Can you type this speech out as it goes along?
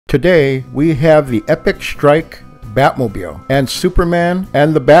Today we have the Epic Strike Batmobile and Superman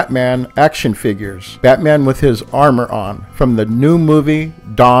and the Batman action figures. Batman with his armor on from the new movie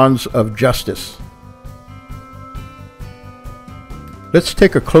Dawns of Justice. Let's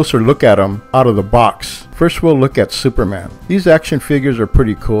take a closer look at them out of the box. First we'll look at Superman. These action figures are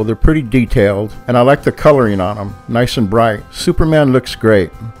pretty cool. They're pretty detailed and I like the coloring on them. Nice and bright. Superman looks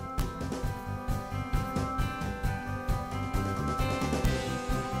great.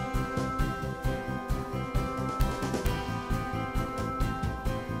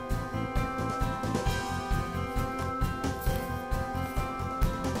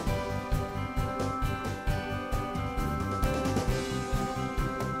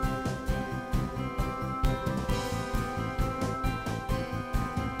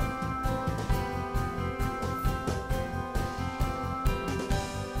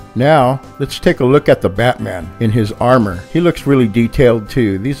 Now, let's take a look at the Batman in his armor. He looks really detailed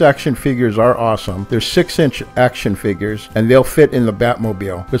too. These action figures are awesome. They're 6-inch action figures and they'll fit in the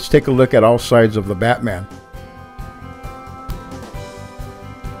Batmobile. Let's take a look at all sides of the Batman.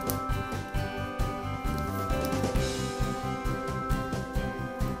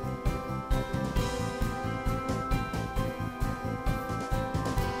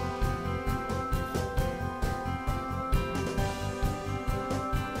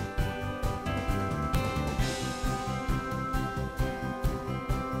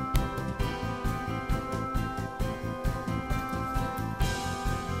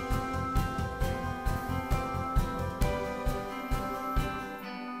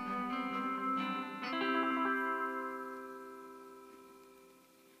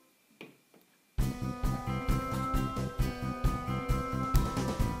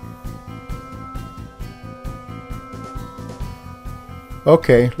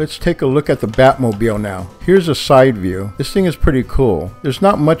 Okay, let's take a look at the Batmobile now. Here's a side view. This thing is pretty cool. There's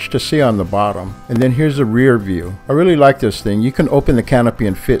not much to see on the bottom. And then here's a rear view. I really like this thing. You can open the canopy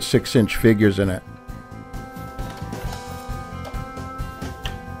and fit 6-inch figures in it.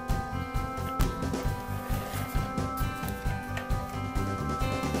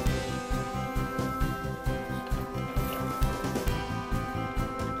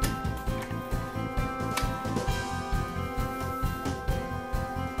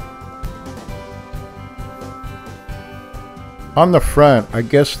 On the front, I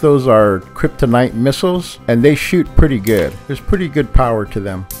guess those are kryptonite missiles, and they shoot pretty good. There's pretty good power to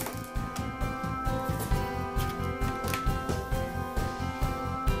them.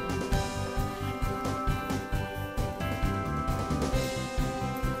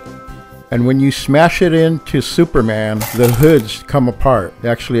 And when you smash it into Superman, the hoods come apart. They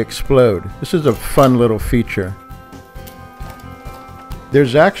actually explode. This is a fun little feature.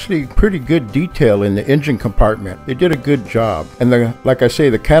 There's actually pretty good detail in the engine compartment. They did a good job. And like I say,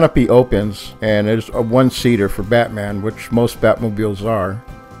 the canopy opens and it's a one-seater for Batman, which most Batmobiles are.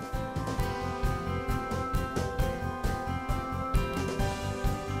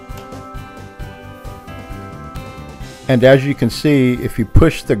 And as you can see, if you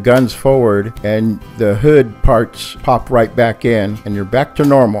push the guns forward and the hood parts pop right back in and you're back to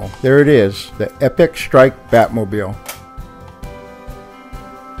normal. There it is, the Epic Strike Batmobile.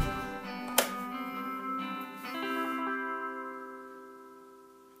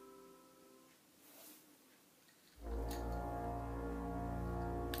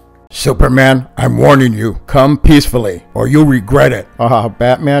 Superman, I'm warning you, come peacefully, or you'll regret it.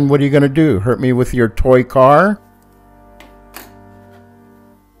 Batman, what are you gonna do? Hurt me with your toy car?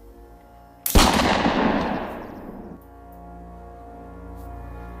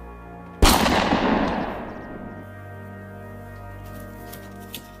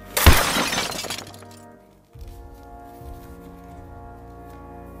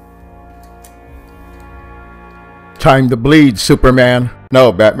 Time to bleed, Superman.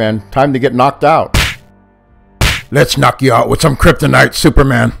 No, Batman, time to get knocked out. Let's knock you out with some kryptonite,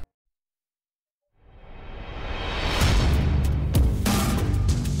 Superman.